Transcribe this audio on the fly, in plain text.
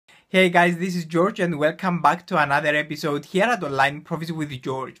Hey guys, this is George and welcome back to another episode here at Online Profits with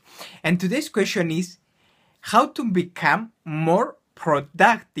George. And today's question is how to become more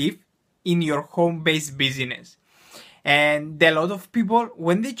productive in your home-based business. And a lot of people,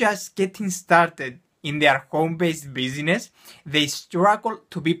 when they just getting started in their home-based business, they struggle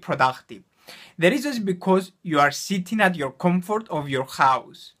to be productive. The reason is because you are sitting at your comfort of your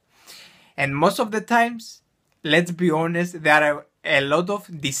house. And most of the times, let's be honest, there are a lot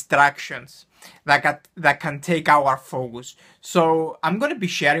of distractions that can take our focus. So I'm going to be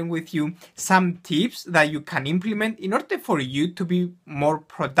sharing with you some tips that you can implement in order for you to be more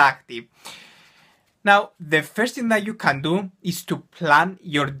productive. Now, the first thing that you can do is to plan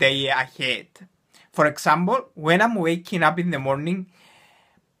your day ahead. For example, when I'm waking up in the morning,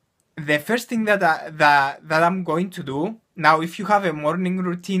 the first thing that I'm going to do, now if you have a morning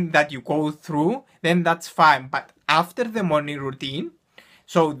routine that you go through, then that's fine. But after the morning routine,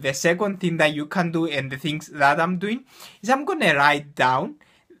 so the second thing that you can do and the things that I'm doing is I'm going to write down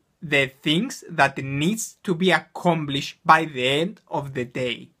the things that needs to be accomplished by the end of the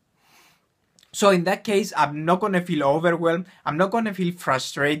day. So in that case, I'm not going to feel overwhelmed. I'm not going to feel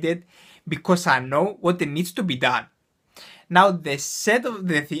frustrated because I know what needs to be done. Now, the second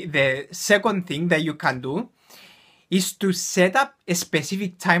thing that you can do is to set up a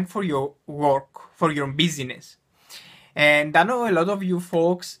specific time for your work, for your business. And I know a lot of you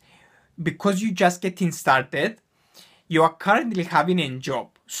folks, because you're just getting started, you are currently having a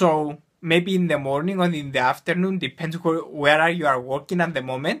job. So maybe in the morning or in the afternoon, depends where you are working at the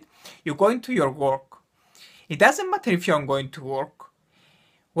moment, you're going to your work. It doesn't matter if you're going to work.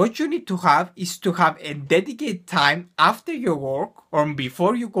 What you need to have is to have a dedicated time after your work or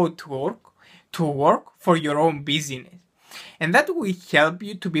before you go to work for your own business. And that will help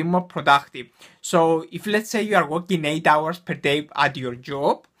you to be more productive. So if let's say you are working 8 hours per day at your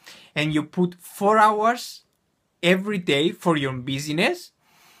job and you put 4 hours every day for your business,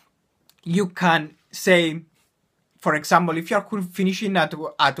 you can say, for example, if you are finishing at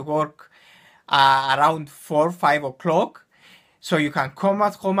work around 4-5 o'clock, so you can come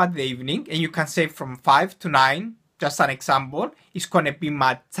at home at the evening and you can say from 5 to 9, just an example, it's going to be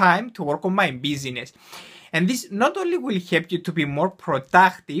my time to work on my business. And this not only will help you to be more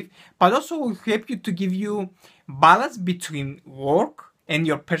productive, but also will help you to give you balance between work and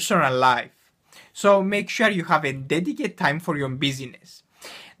your personal life. So make sure you have a dedicated time for your business.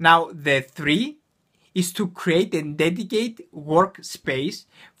 Now, the 3 is to create a dedicated workspace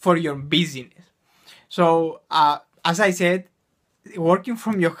for your business. So, as I said, working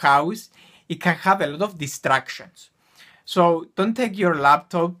from your house, it can have a lot of distractions. So don't take your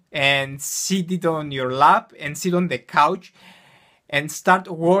laptop and sit it on your lap and sit on the couch and start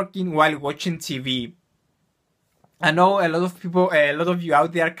working while watching TV. I know a lot of you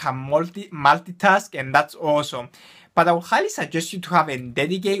out there can multitask, and that's awesome. But I would highly suggest you to have a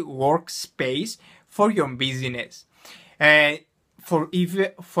dedicated workspace for your business. For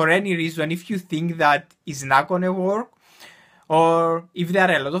any reason, if you think that it's not gonna work, or if there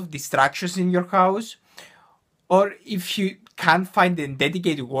are a lot of distractions in your house, or if you can't find a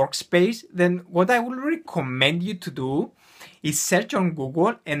dedicated workspace, then what I would recommend you to do is search on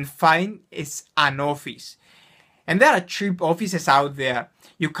Google and find an office. And there are cheap offices out there.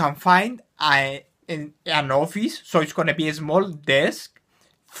 You can find an office, so it's going to be a small desk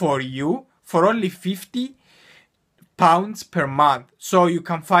for you for only £50 per month. So you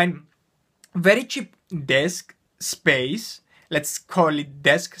can find very cheap desk space, let's call it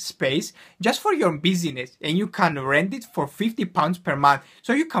desk space, just for your business, and you can rent it for £50 per month.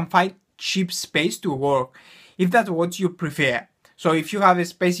 So you can find cheap space to work, if that's what you prefer. So if you have a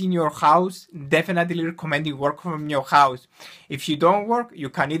space in your house, definitely recommend you work from your house. If you don't work, you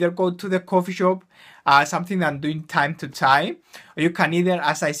can either go to the coffee shop, something I'm doing time to time, or you can either,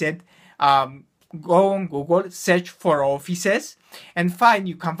 as I said, go on Google, search for offices, and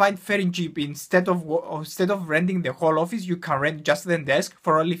you can find very cheap. Instead of renting the whole office, you can rent just the desk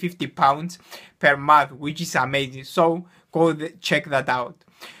for only £50 per month, which is amazing. So go check that out.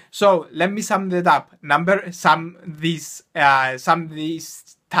 So let me sum that up. Sum these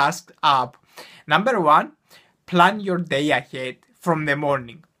tasks up. Number 1, plan your day ahead from the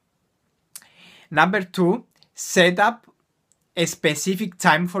morning. Number 2, set up a specific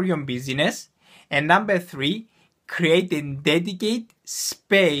time for your business. And number 3, create a dedicated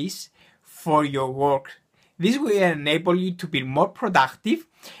space for your work. This will enable you to be more productive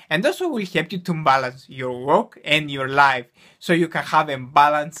and also will help you to balance your work and your life so you can have a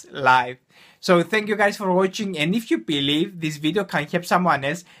balanced life. So thank you guys for watching, and if you believe this video can help someone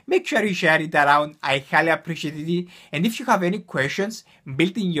else, make sure you share it around. I highly appreciate it. And if you have any questions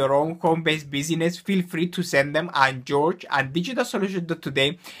building your own home-based business, feel free to send them at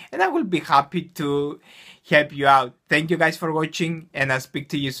george@digitalsolution.today, and I will be happy to help you out. Thank you guys for watching, and I'll speak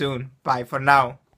to you soon. Bye for now.